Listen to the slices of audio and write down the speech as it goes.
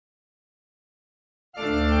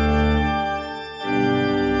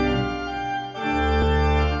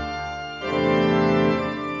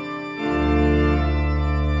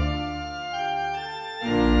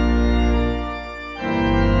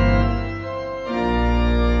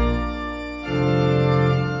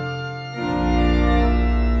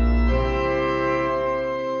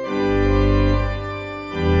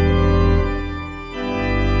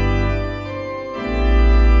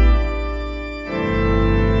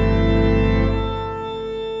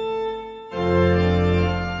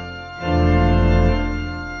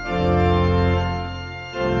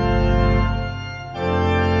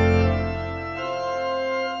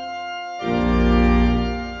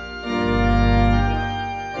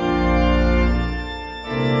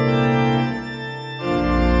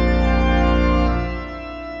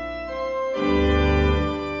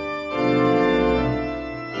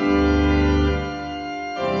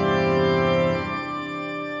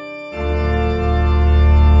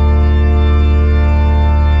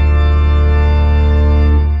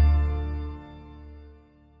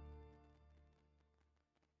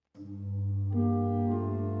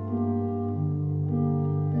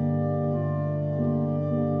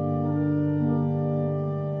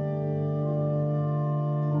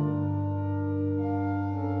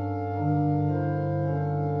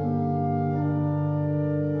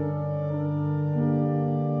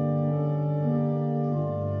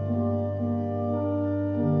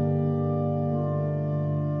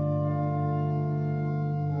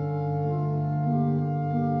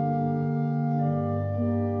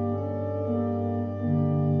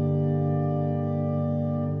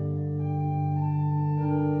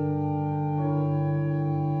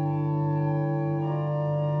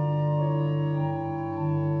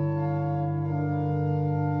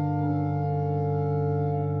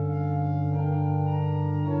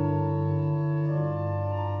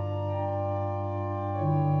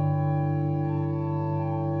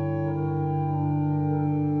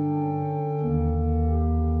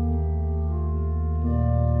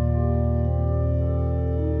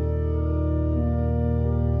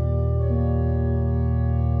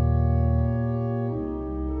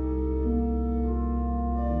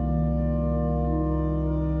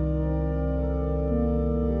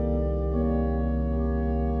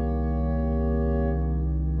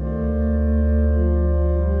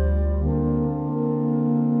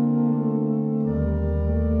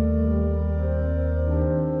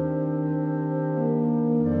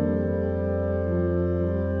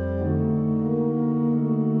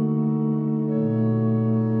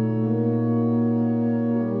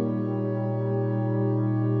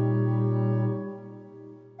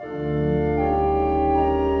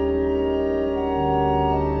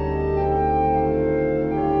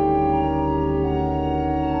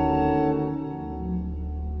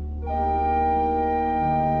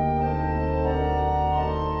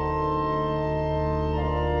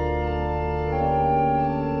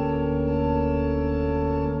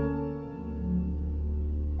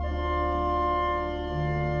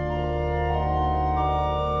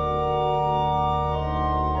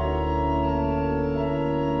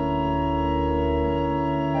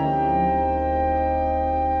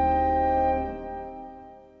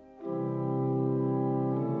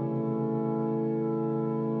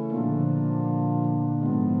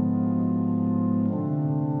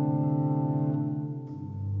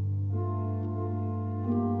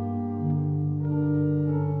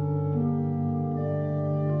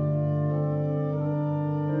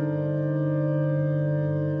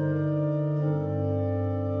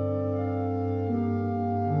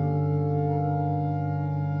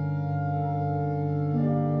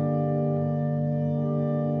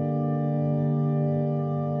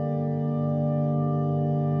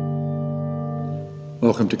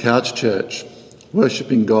Welcome to Couch Church,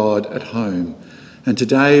 worshipping God at home. And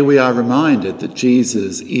today we are reminded that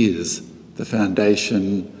Jesus is the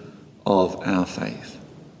foundation of our faith.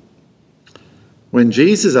 When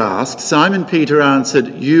Jesus asked, Simon Peter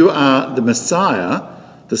answered, "You are the Messiah,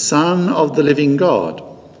 the Son of the living God."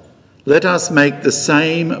 Let us make the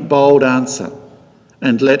same bold answer,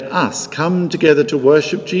 and let us come together to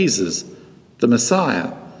worship Jesus, the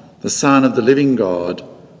Messiah, the Son of the living God.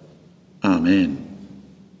 Amen.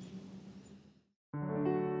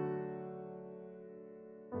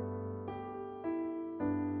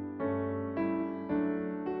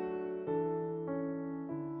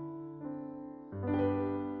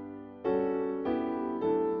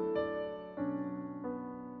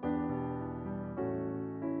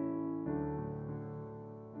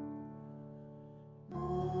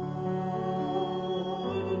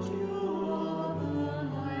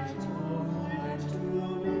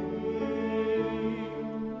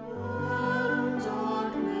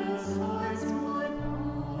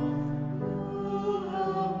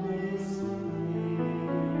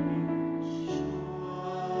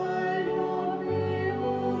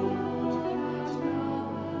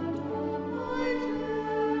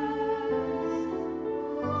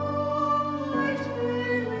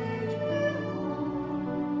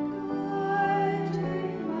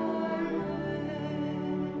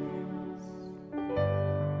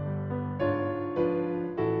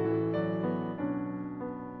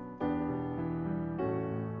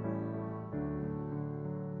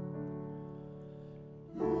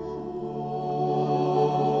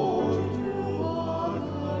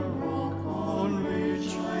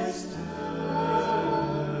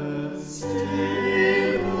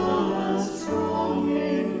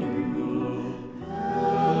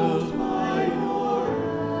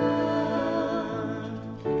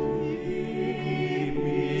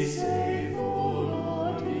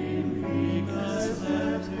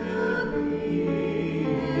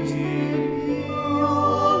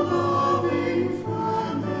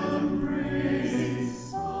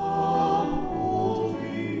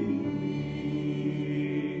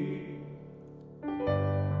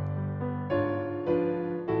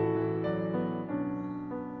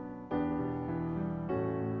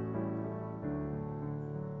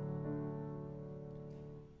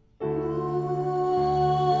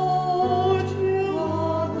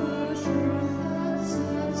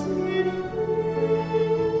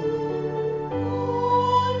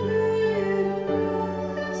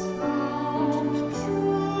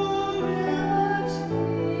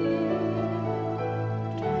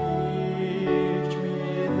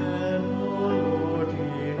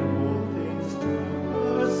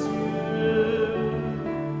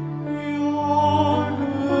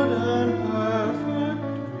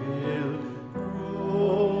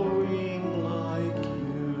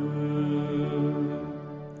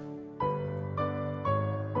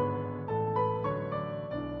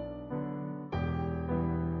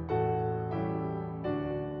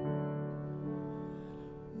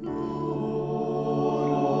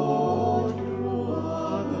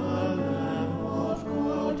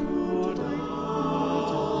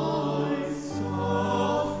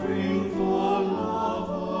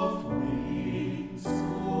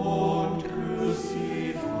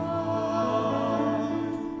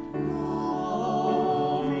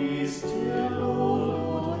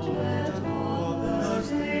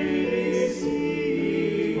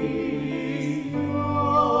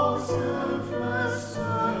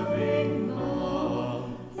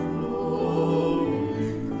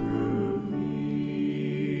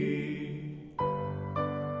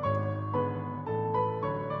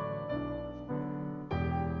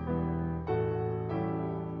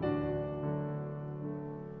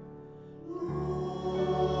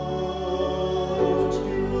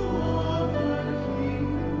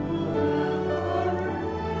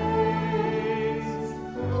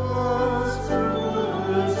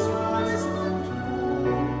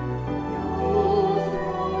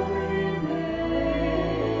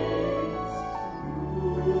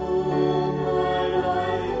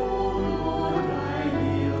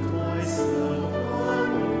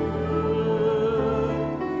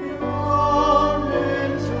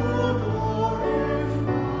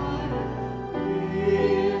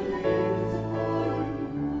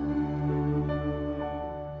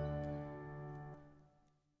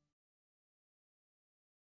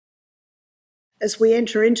 As we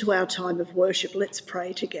enter into our time of worship, let's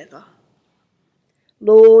pray together.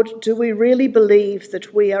 Lord, do we really believe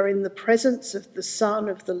that we are in the presence of the Son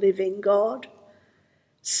of the living God?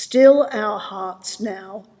 Still our hearts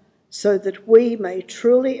now, so that we may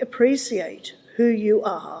truly appreciate who you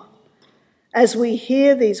are As we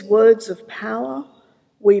hear these words of power,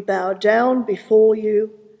 we bow down before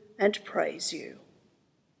you and praise you.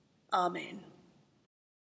 Amen.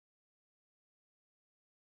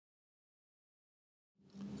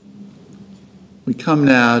 We come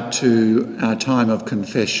now to our time of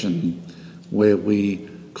confession, where we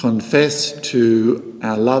confess to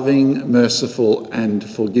our loving, merciful and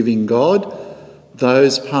forgiving God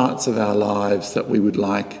those parts of our lives that we would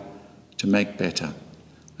like to make better,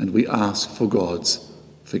 and we ask for God's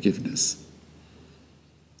forgiveness.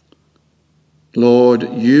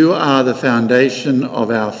 Lord, you are the foundation of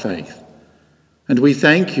our faith, and we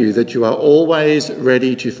thank you that you are always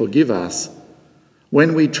ready to forgive us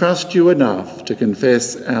when we trust you enough to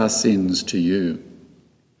confess our sins to you.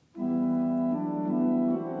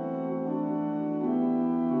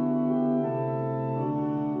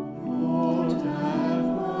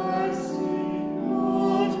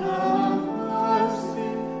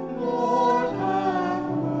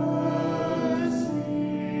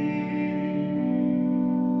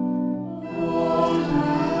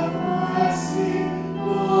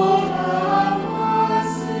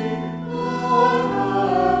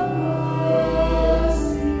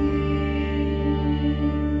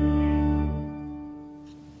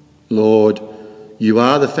 Lord, you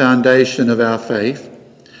are the foundation of our faith,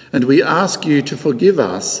 and we ask you to forgive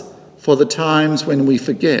us for the times when we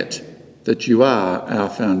forget that you are our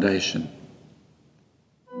foundation.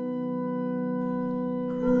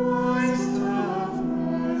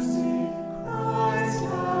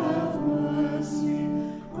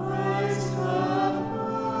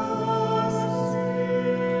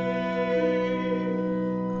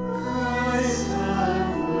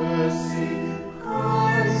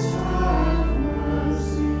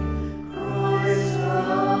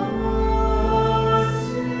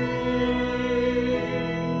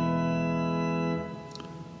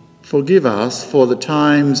 Forgive us for the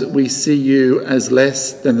times we see you as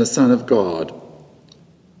less than the Son of God,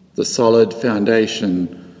 the solid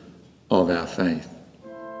foundation of our faith.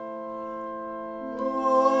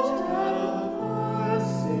 Lord, have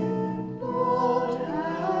mercy. Lord,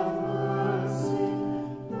 have mercy.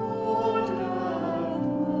 Lord, have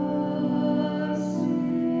mercy.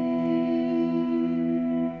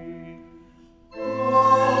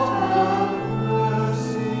 Lord, have mercy.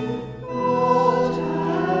 Lord,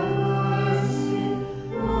 have mercy.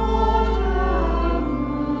 Lord, have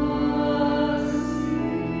mercy.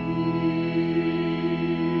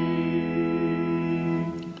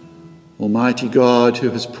 Almighty God, who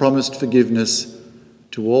has promised forgiveness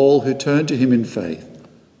to all who turn to him in faith,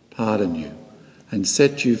 pardon you and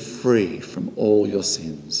set you free from all your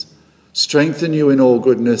sins, strengthen you in all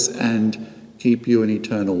goodness and keep you in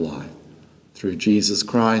eternal life. Through Jesus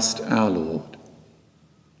Christ our Lord.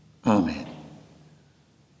 Amen.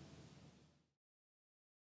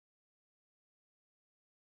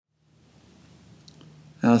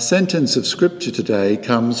 Our sentence of Scripture today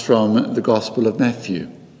comes from the Gospel of Matthew.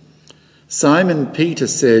 Simon Peter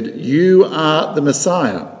said, "You are the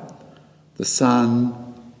Messiah, the Son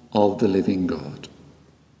of the living God."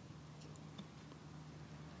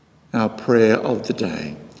 Our prayer of the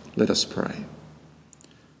day. Let us pray.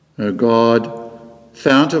 O God,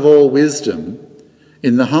 fount of all wisdom,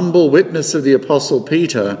 in the humble witness of the Apostle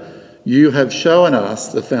Peter, you have shown us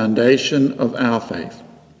the foundation of our faith.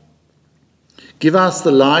 Give us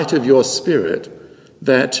the light of your Spirit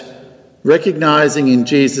that, recognising in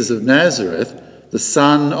Jesus of Nazareth, the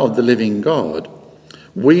Son of the living God,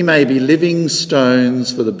 we may be living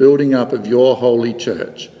stones for the building up of your holy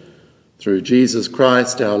church. Through Jesus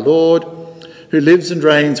Christ our Lord, who lives and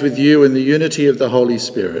reigns with you in the unity of the Holy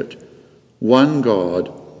Spirit, one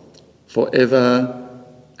God, for ever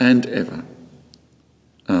and ever.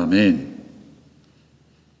 Amen.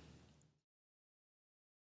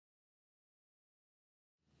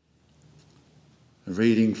 A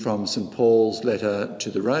reading from St. Paul's letter to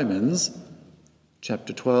the Romans,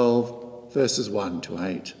 chapter 12, verses 1 to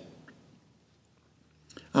 8.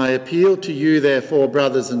 I appeal to you, therefore,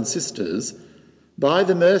 brothers and sisters, by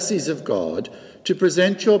the mercies of God, to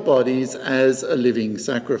present your bodies as a living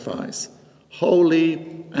sacrifice,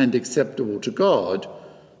 holy and acceptable to God,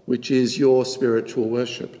 which is your spiritual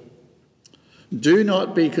worship. Do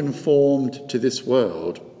not be conformed to this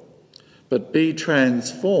world, but be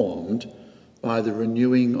transformed by the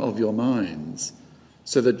renewing of your minds,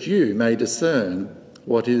 so that you may discern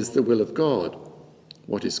what is the will of God,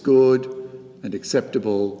 what is good and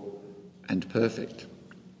acceptable and perfect.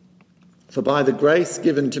 For by the grace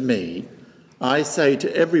given to me, I say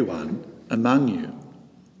to everyone among you,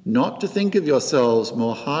 not to think of yourselves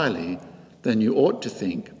more highly than you ought to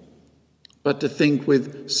think, but to think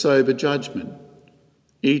with sober judgment,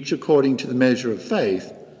 each according to the measure of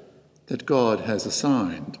faith that God has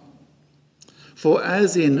assigned. For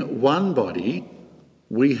as in one body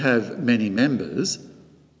we have many members,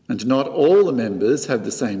 and not all the members have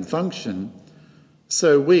the same function,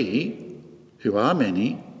 so we, who are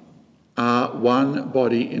many, are one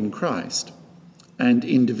body in Christ, and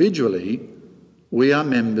individually we are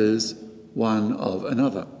members one of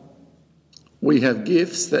another. We have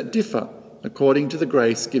gifts that differ according to the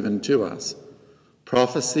grace given to us: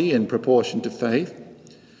 prophecy in proportion to faith,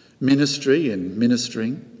 ministry in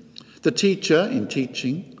ministering, the teacher in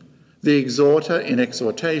teaching, the exhorter in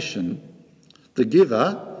exhortation, the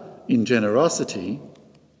giver in generosity,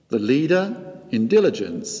 the leader in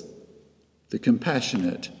diligence, the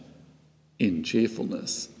compassionate in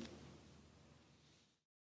cheerfulness.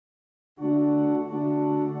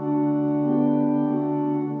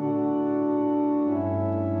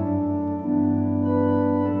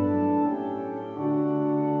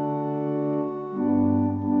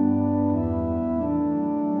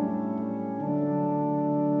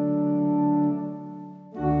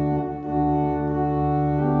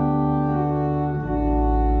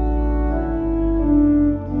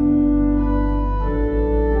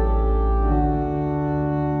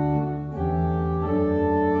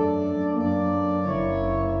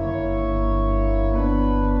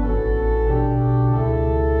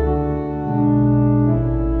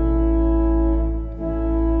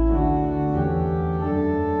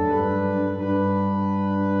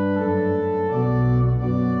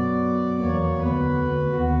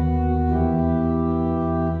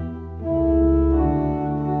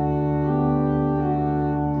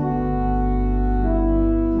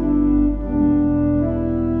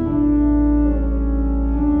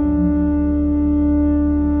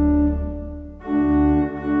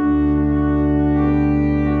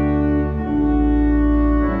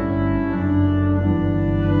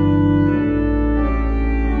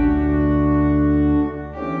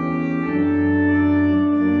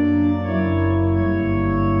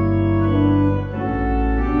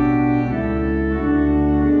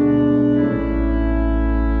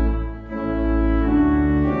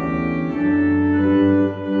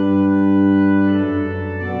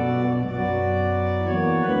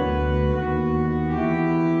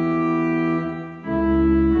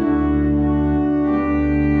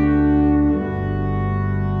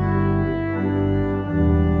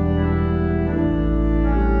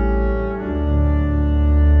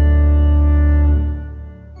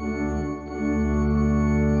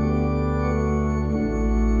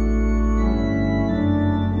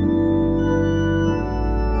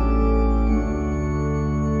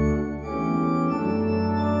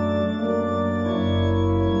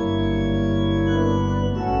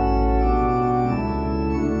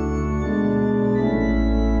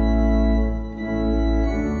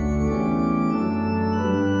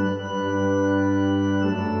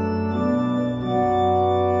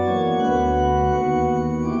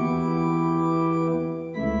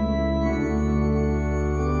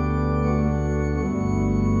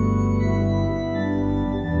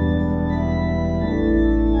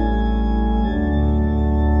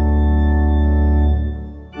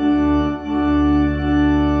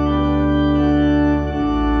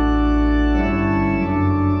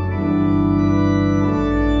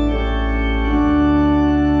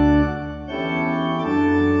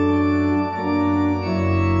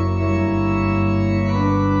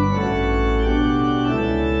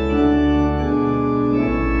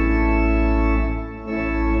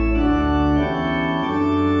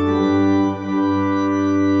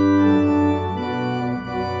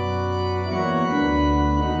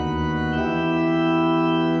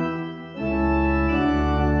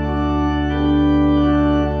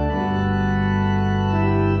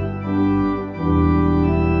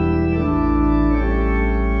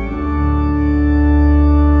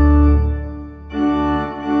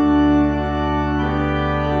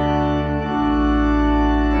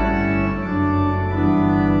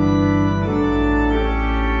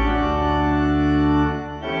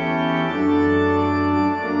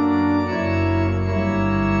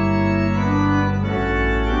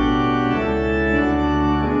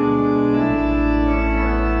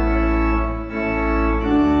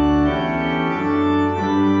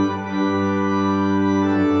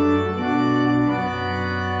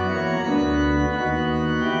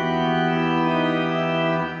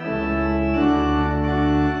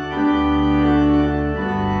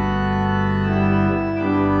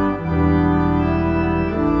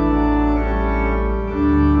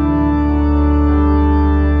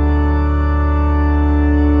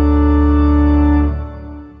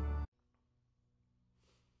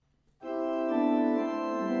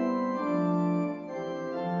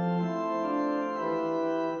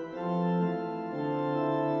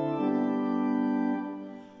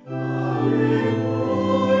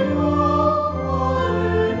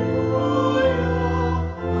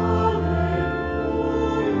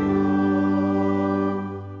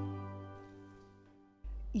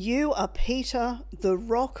 are Peter, the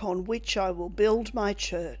rock on which I will build my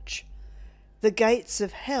church. The gates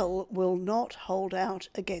of hell will not hold out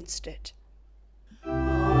against it.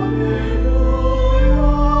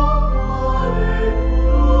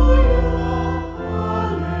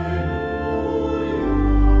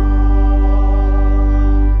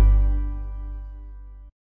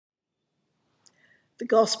 The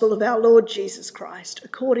Gospel of our Lord Jesus Christ,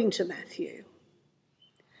 according to Matthew.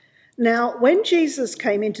 Now, when Jesus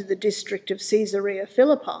came into the district of Caesarea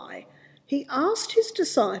Philippi, he asked his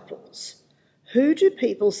disciples, "Who do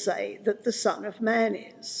people say that the Son of Man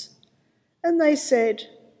is?" And they said,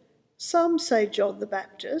 "Some say John the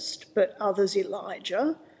Baptist, but others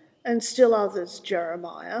Elijah, and still others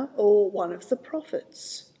Jeremiah, or one of the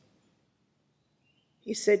prophets."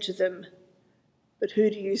 He said to them, "But who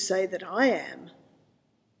do you say that I am?"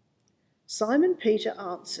 Simon Peter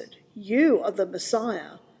answered, "You are the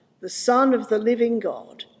Messiah, the Son of the living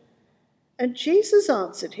God." And Jesus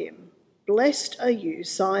answered him, "Blessed are you,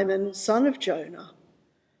 Simon, son of Jonah,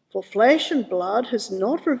 for flesh and blood has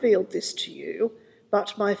not revealed this to you,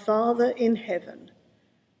 but my Father in heaven.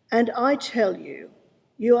 And I tell you,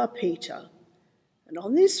 you are Peter, and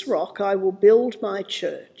on this rock I will build my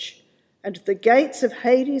church, and the gates of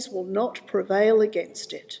Hades will not prevail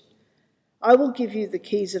against it. I will give you the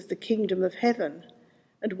keys of the kingdom of heaven,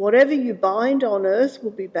 and whatever you bind on earth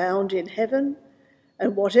will be bound in heaven,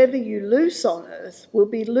 and whatever you loose on earth will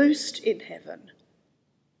be loosed in heaven."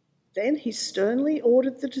 Then he sternly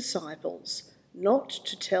ordered the disciples not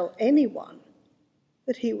to tell anyone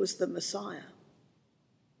that he was the Messiah.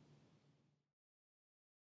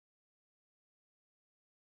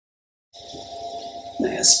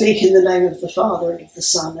 May I speak in the name of the Father, and of the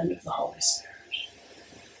Son, and of the Holy Spirit.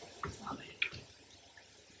 Amen.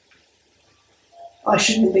 I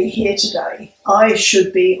shouldn't be here today. I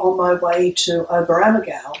should be on my way to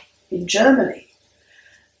Oberammergau in Germany.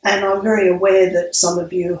 And I'm very aware that some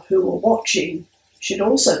of you who are watching should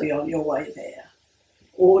also be on your way there,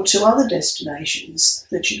 or to other destinations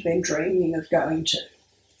that you've been dreaming of going to.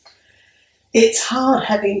 It's hard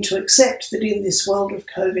having to accept that in this world of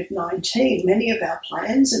COVID-19, many of our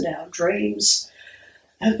plans and our dreams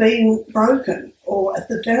have been broken, or at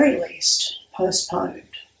the very least, postponed.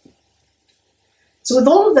 So with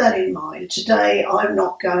all of that in mind, today I'm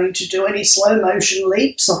not going to do any slow motion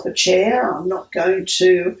leaps off a chair. I'm not going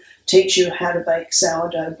to teach you how to bake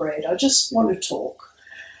sourdough bread. I just want to talk.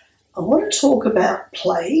 I want to talk about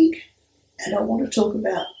plague, and I want to talk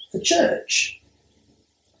about the church.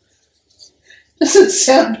 Doesn't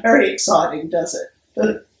sound very exciting, does it?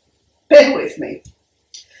 But bear with me.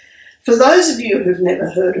 For those of you who've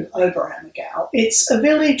never heard of Oberammergau, it's a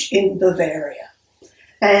village in Bavaria.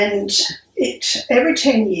 And every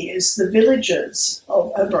 10 years, the villagers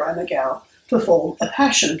of Oberammergau perform a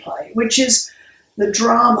passion play, which is the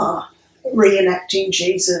drama reenacting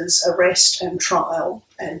Jesus' arrest and trial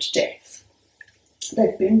and death.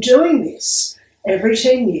 They've been doing this every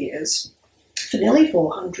 10 years for nearly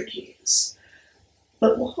 400 years.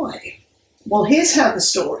 But why? Well, here's how the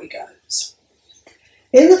story goes.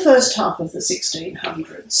 In the first half of the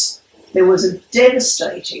 1600s, there was a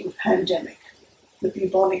devastating pandemic, the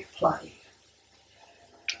bubonic plague.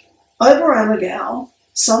 Oberammergau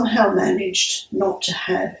somehow managed not to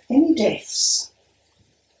have any deaths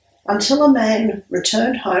until a man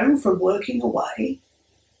returned home from working away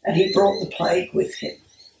and he brought the plague with him.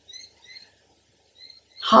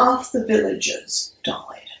 Half the villagers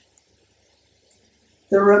died.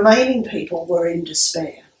 The remaining people were in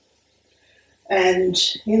despair. And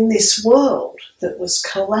in this world that was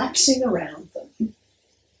collapsing around them,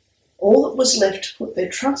 all that was left to put their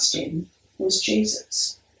trust in was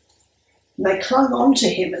Jesus. And they clung on to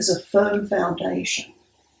him as a firm foundation.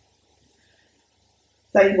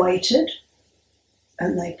 They waited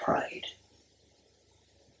and they prayed.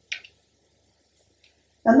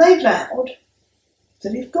 And they vowed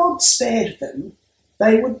that if God spared them,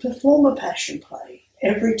 they would perform a passion play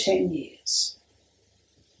every 10 years.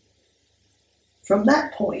 From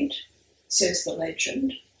that point, says the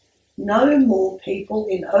legend, no more people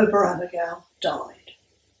in Oberammergau died.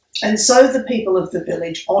 And so the people of the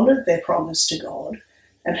village honoured their promise to God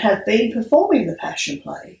and have been performing the passion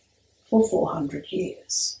play for 400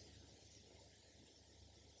 years.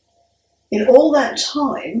 In all that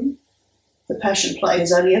time, the passion play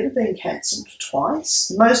has only ever been cancelled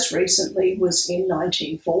twice. Most recently was in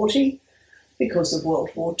 1940 because of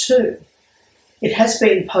World War II. It has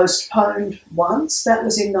been postponed once, that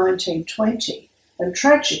was in 1920, and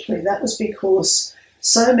tragically that was because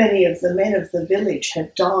so many of the men of the village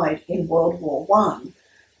had died in World War I.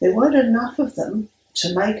 There weren't enough of them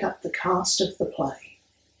to make up the cast of the play.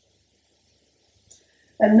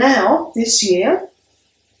 And now, this year,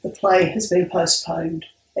 the play has been postponed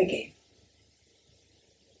again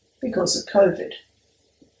because of COVID,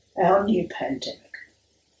 our new pandemic.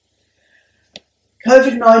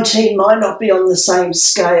 COVID-19 might not be on the same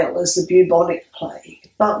scale as the bubonic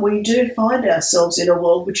plague, but we do find ourselves in a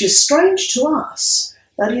world which is strange to us,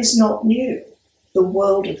 that is not new, the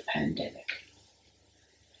world of pandemic.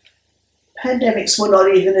 Pandemics were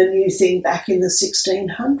not even a new thing back in the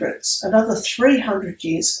 1600s. Another 300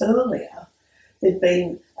 years earlier, there'd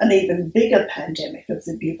been an even bigger pandemic of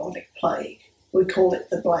the bubonic plague. We call it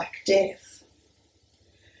the Black Death.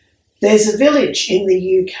 There's a village in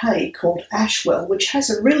the UK called Ashwell, which has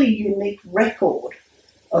a really unique record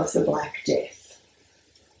of the Black Death.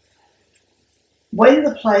 When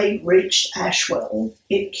the plague reached Ashwell,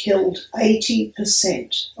 it killed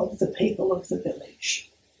 80% of the people of the village.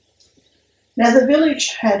 Now, the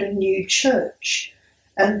village had a new church,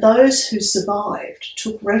 and those who survived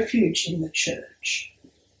took refuge in the church,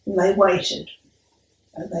 and they waited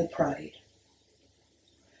and they prayed.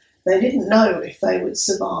 They didn't know if they would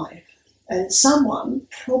survive, and someone,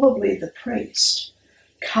 probably the priest,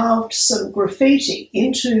 carved some graffiti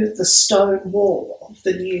into the stone wall of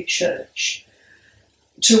the new church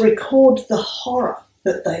to record the horror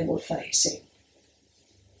that they were facing.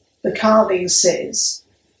 The carving says,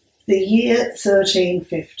 "The year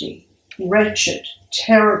 1350, wretched,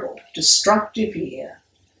 terrible, destructive year,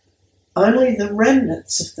 only the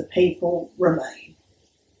remnants of the people remain."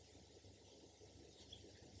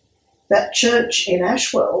 That church in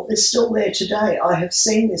Ashwell is still there today. I have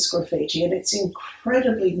seen this graffiti, and it's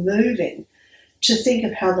incredibly moving to think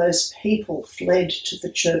of how those people fled to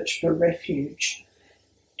the church for refuge,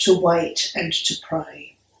 to wait and to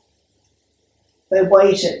pray. They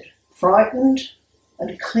waited, frightened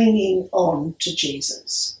and clinging on to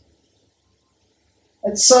Jesus.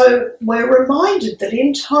 And so we're reminded that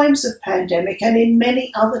in times of pandemic and in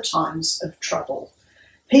many other times of trouble,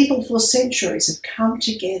 people for centuries have come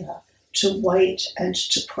together to wait and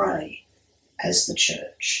to pray as the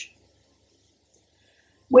church.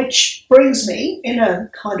 Which brings me, in a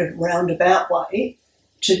kind of roundabout way,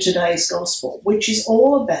 to today's gospel, which is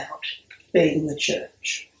all about being the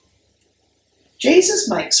church. Jesus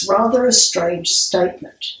makes rather a strange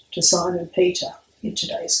statement to Simon Peter in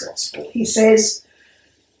today's gospel. He says,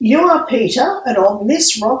 "You are Peter, and on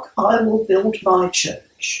this rock I will build my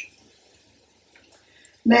church."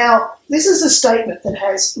 Now, this is a statement that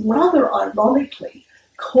has, rather ironically,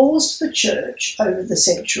 caused the church over the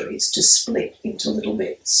centuries to split into little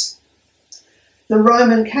bits. The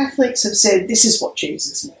Roman Catholics have said this is what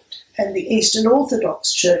Jesus meant, and the Eastern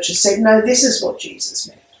Orthodox Church has said, no, this is what Jesus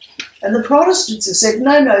meant. And the Protestants have said,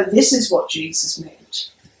 no, this is what Jesus meant.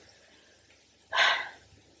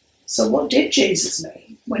 So what did Jesus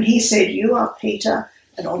mean when he said, "You are Peter,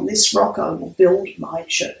 and on this rock I will build my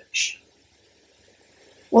church"?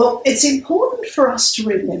 Well, it's important for us to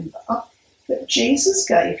remember that Jesus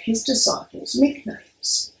gave his disciples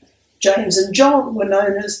nicknames. James and John were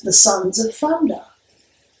known as the sons of thunder,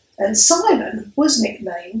 and Simon was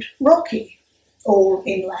nicknamed Rocky, or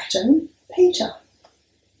in Latin, Peter.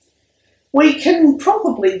 We can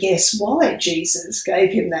probably guess why Jesus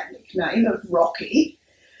gave him that nickname of Rocky.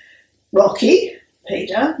 Rocky,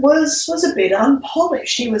 Peter, was a bit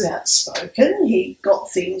unpolished. He was outspoken. He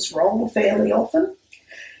got things wrong fairly often.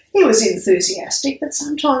 He was enthusiastic, but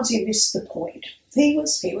sometimes he missed the point. He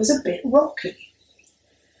was a bit rocky.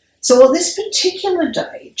 So on this particular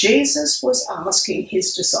day, Jesus was asking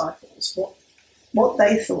his disciples what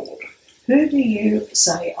they thought. "Who do you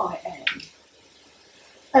say I am?"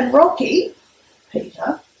 And Rocky,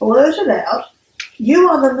 Peter, blurted out, "You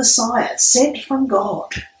are the Messiah, sent from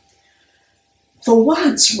God." For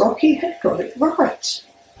once, Rocky had got it right.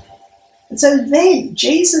 And so then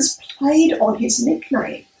Jesus played on his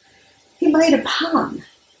nickname. He made a pun.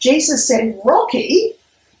 Jesus said, "Rocky,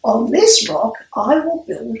 on this rock I will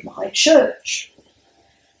build my church."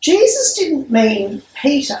 Jesus didn't mean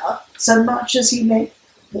Peter so much as he meant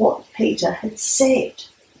what Peter had said.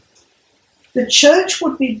 The church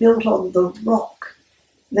would be built on the rock,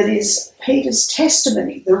 that is Peter's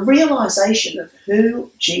testimony, the realization of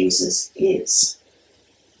who Jesus is.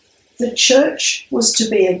 The church was to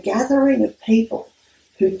be a gathering of people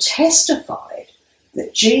who testified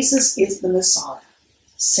that Jesus is the Messiah,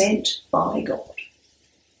 sent by God.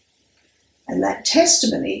 And that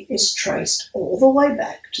testimony is traced all the way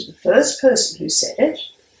back to the first person who said it,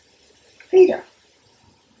 Peter,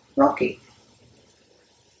 Rocky.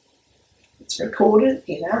 It's recorded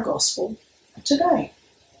in our gospel today.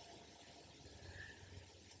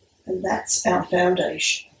 And that's our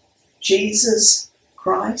foundation. Jesus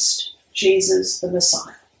Christ, Jesus the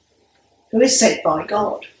Messiah, who is sent by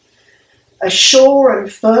God. A sure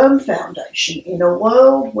and firm foundation in a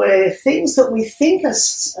world where things that we think are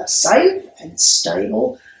safe and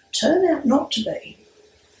stable turn out not to be.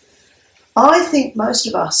 I think most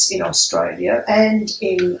of us in Australia and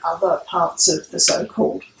in other parts of the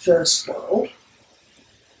so-called First World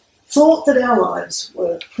thought that our lives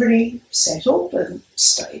were pretty settled and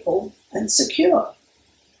stable and secure,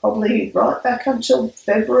 probably right back until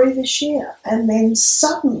February this year, and then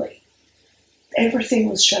suddenly everything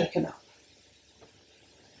was shaken up.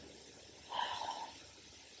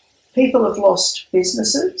 People have lost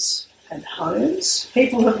businesses and homes.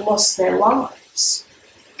 People have lost their lives.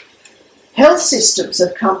 Health systems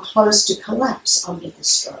have come close to collapse under the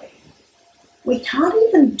strain. We can't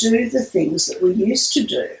even do the things that we used to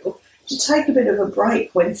do to take a bit of a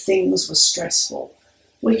break when things were stressful.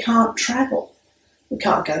 We can't travel. We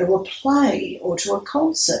can't go to a play or to a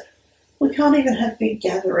concert. We can't even have big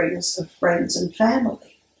gatherings of friends and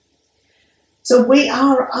family. So we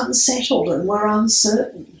are unsettled and we're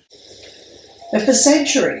uncertain. But for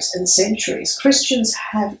centuries and centuries, Christians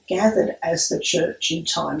have gathered as the church in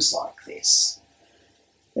times like this.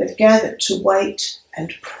 They've gathered to wait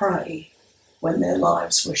and pray when their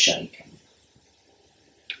lives were shaken.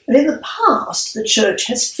 And in the past, the church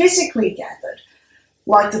has physically gathered,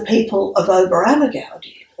 like the people of Oberammergau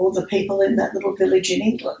did, or the people in that little village in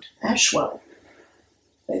England, Ashwell.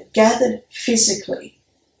 They've gathered physically.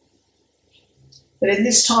 But in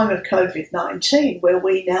this time of COVID-19, where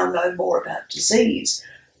we now know more about disease,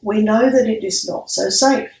 we know that it is not so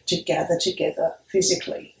safe to gather together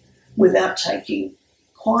physically without taking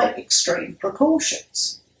quite extreme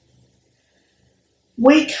precautions.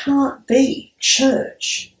 We can't be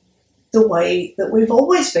church the way that we've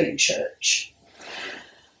always been church.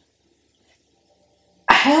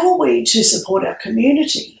 How are we to support our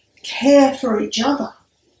community, care for each other,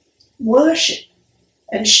 worship,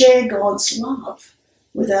 and share God's love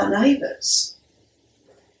with our neighbours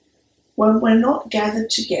when we're not gathered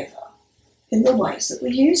together in the ways that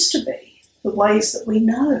we used to be, the ways that we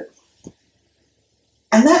know?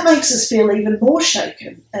 And that makes us feel even more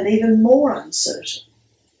shaken and even more uncertain.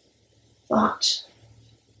 But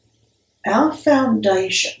our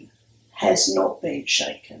foundation has not been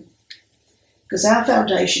shaken, because our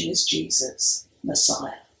foundation is Jesus,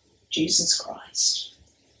 Messiah, Jesus Christ,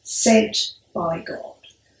 sent by God,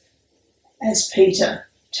 as Peter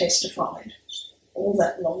testified all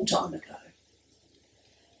that long time ago.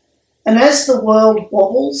 And as the world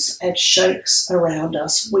wobbles and shakes around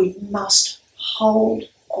us, we must hold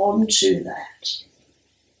on to that.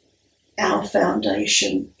 Our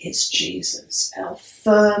foundation is Jesus, our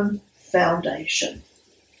firm foundation.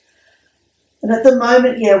 And at the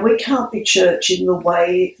moment, we can't be church in the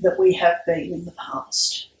way that we have been in the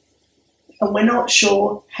past. And we're not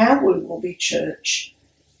sure how we will be church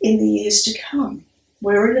in the years to come.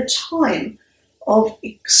 We're in a time of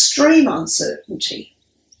extreme uncertainty.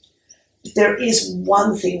 But there is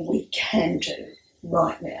one thing we can do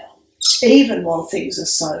right now, even while things are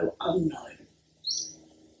so unknown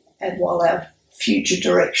and while our future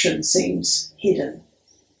direction seems hidden.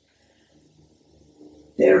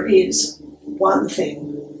 There is one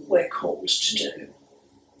thing we're called to do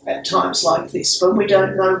at times like this when we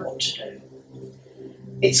don't know what to do.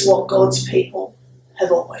 It's what God's people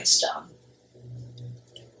have always done.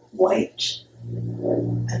 Wait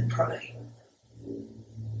and pray.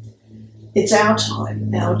 It's our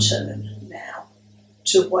time, our turn now,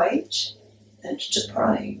 to wait and to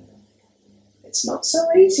pray. It's not so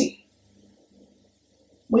easy.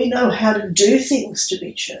 We know how to do things to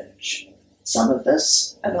be church. Some of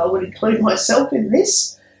us, and I would include myself in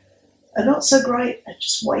this, are not so great at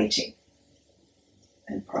just waiting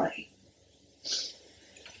and praying.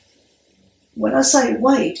 When I say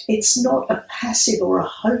wait, it's not a passive or a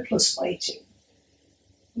hopeless waiting.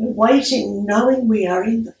 We're waiting knowing we are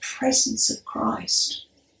in the presence of Christ.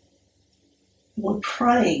 We're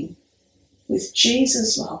praying with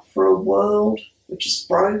Jesus' love for a world which is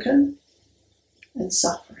broken and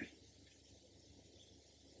suffering.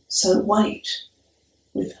 So wait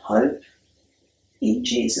with hope in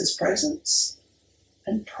Jesus' presence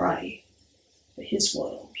and pray for his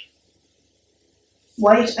world.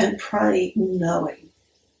 Wait and pray knowing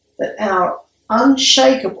that our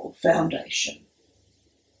unshakable foundation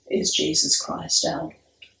is Jesus Christ our Lord.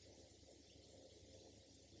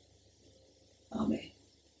 Amen.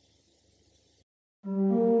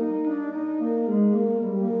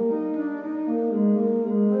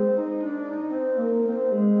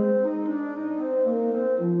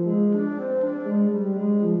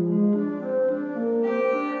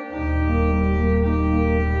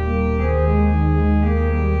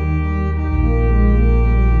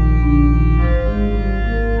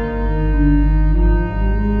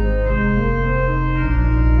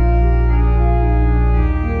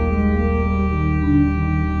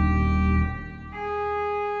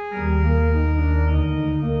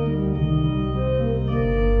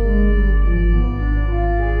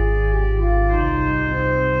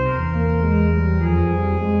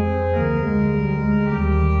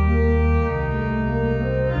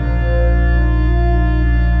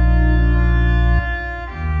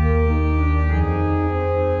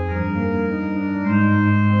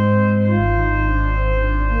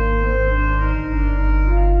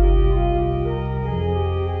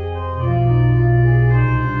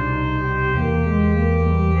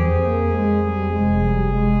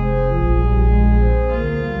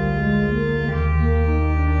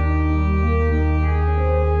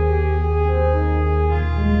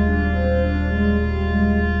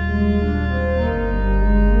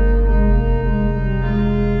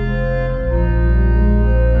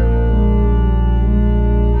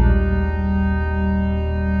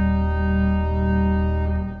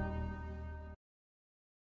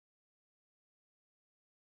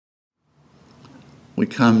 We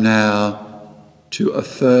come now to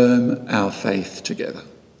affirm our faith together.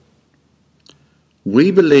 We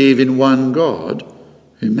believe in one God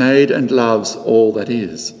who made and loves all that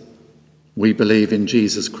is. We believe in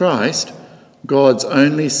Jesus Christ, God's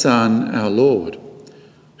only Son, our Lord,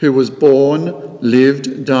 who was born,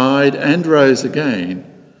 lived, died, and rose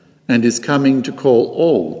again, and is coming to call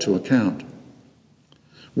all to account.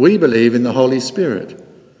 We believe in the Holy Spirit,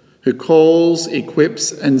 who calls,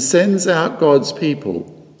 equips, and sends out God's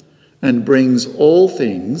people and brings all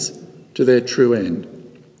things to their true end.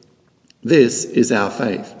 This is our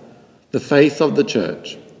faith, the faith of the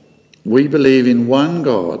Church. We believe in one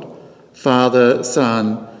God, Father,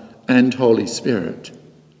 Son, and Holy Spirit.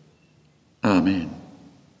 Amen.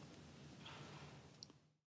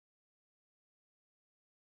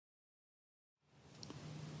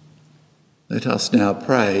 Let us now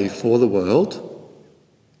pray for the world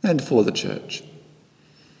and for the Church.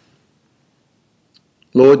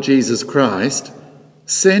 Lord Jesus Christ,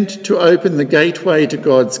 sent to open the gateway to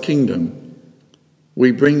God's kingdom,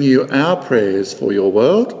 we bring you our prayers for your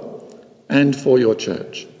world and for your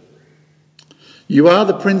Church. You are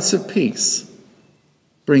the Prince of Peace.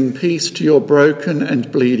 Bring peace to your broken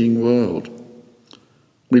and bleeding world.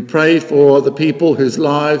 We pray for the people whose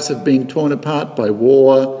lives have been torn apart by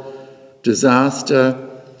war, disaster,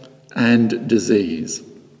 and disease.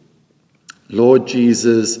 Lord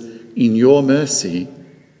Jesus, in your mercy,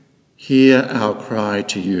 hear our cry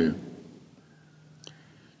to you.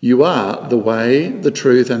 You are the way, the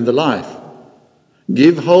truth, and the life.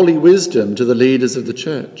 Give holy wisdom to the leaders of the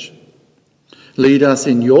Church. Lead us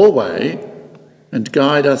in your way and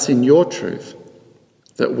guide us in your truth,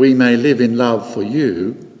 that we may live in love for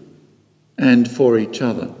you and for each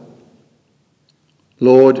other.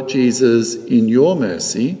 Lord Jesus, in your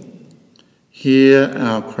mercy, hear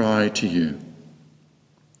our cry to you.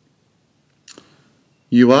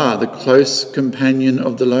 You are the close companion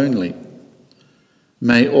of the lonely.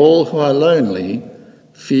 May all who are lonely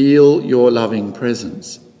feel your loving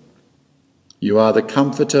presence. You are the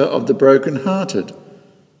comforter of the broken-hearted.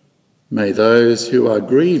 May those who are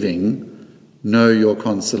grieving know your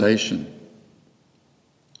consolation.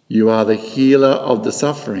 You are the healer of the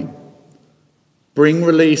suffering. Bring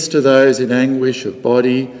release to those in anguish of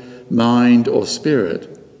body, mind, or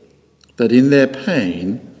spirit, that in their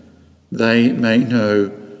pain they may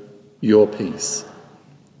know your peace.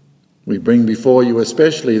 We bring before you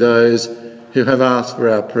especially those who have asked for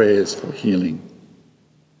our prayers for healing.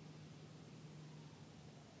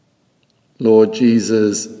 Lord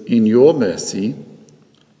Jesus, in your mercy,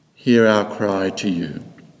 hear our cry to you.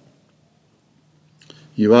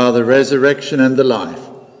 You are the resurrection and the life.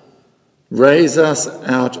 Raise us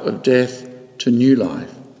out of death to new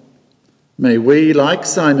life. May we, like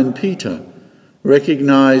Simon Peter,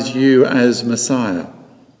 recognize you as Messiah.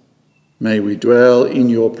 May we dwell in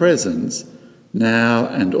your presence now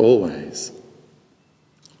and always.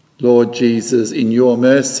 Lord Jesus, in your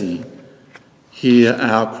mercy, hear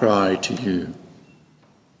our cry to you.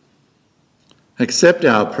 Accept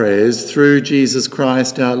our prayers through Jesus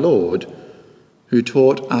Christ our Lord, who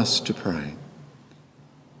taught us to pray.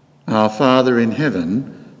 Our Father in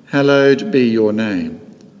heaven, hallowed be your name.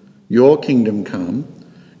 Your kingdom come,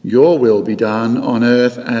 your will be done on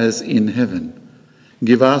earth as in heaven.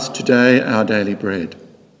 Give us today our daily bread.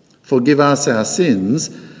 Forgive us our sins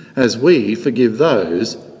as we forgive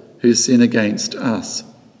those who sin against us.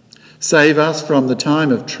 Save us from the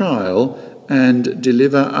time of trial and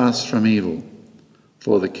deliver us from evil.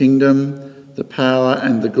 For the kingdom, the power,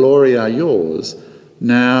 and the glory are yours,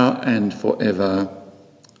 now and forever.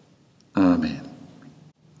 Amen.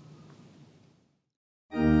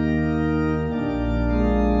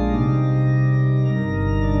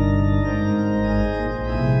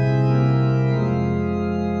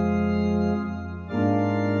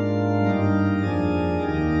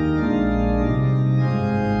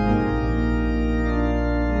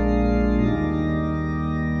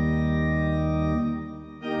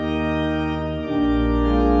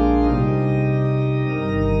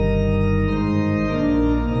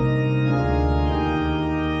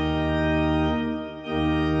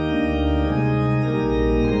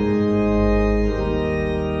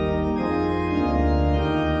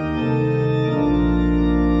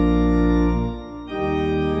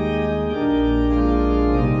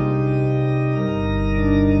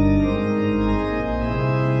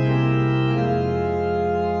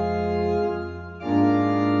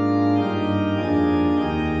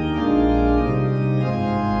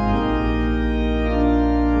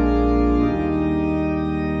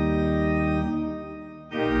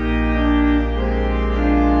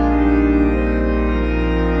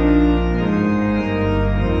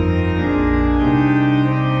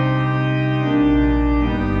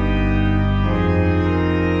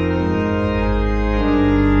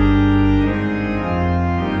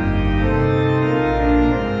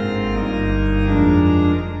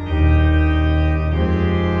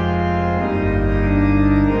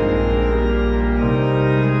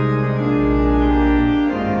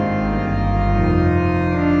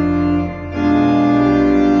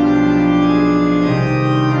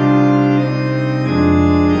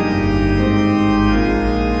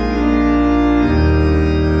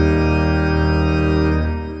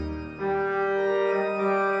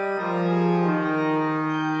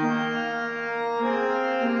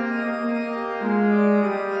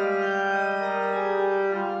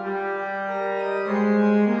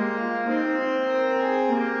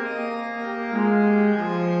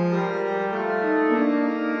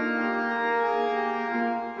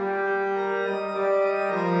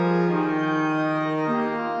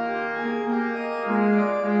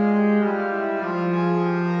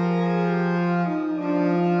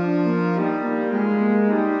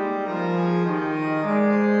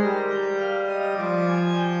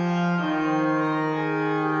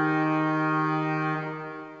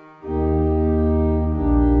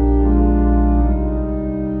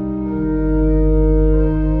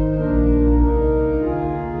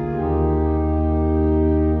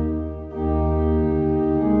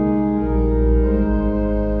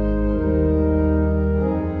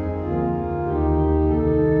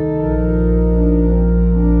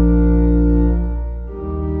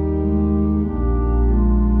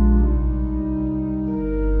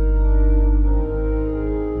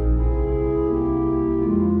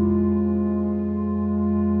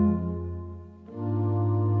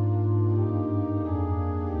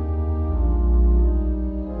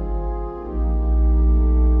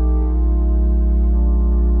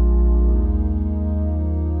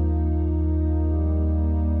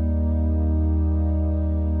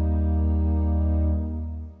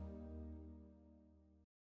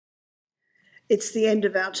 It's the end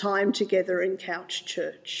of our time together in Couch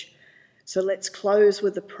Church, so let's close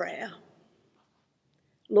with a prayer.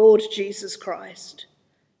 Lord Jesus Christ,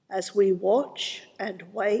 as we watch and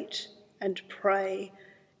wait and pray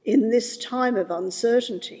in this time of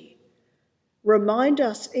uncertainty, remind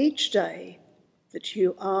us each day that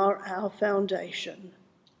you are our foundation.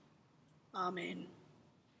 Amen.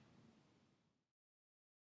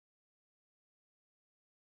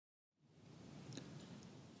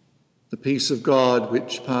 The peace of God,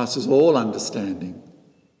 which passes all understanding,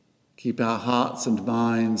 keep our hearts and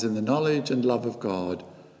minds in the knowledge and love of God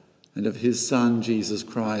and of his Son, Jesus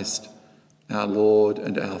Christ, our Lord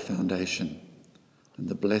and our foundation. And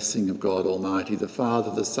the blessing of God Almighty, the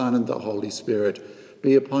Father, the Son, and the Holy Spirit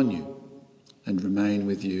be upon you and remain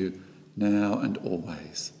with you now and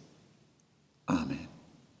always. Amen.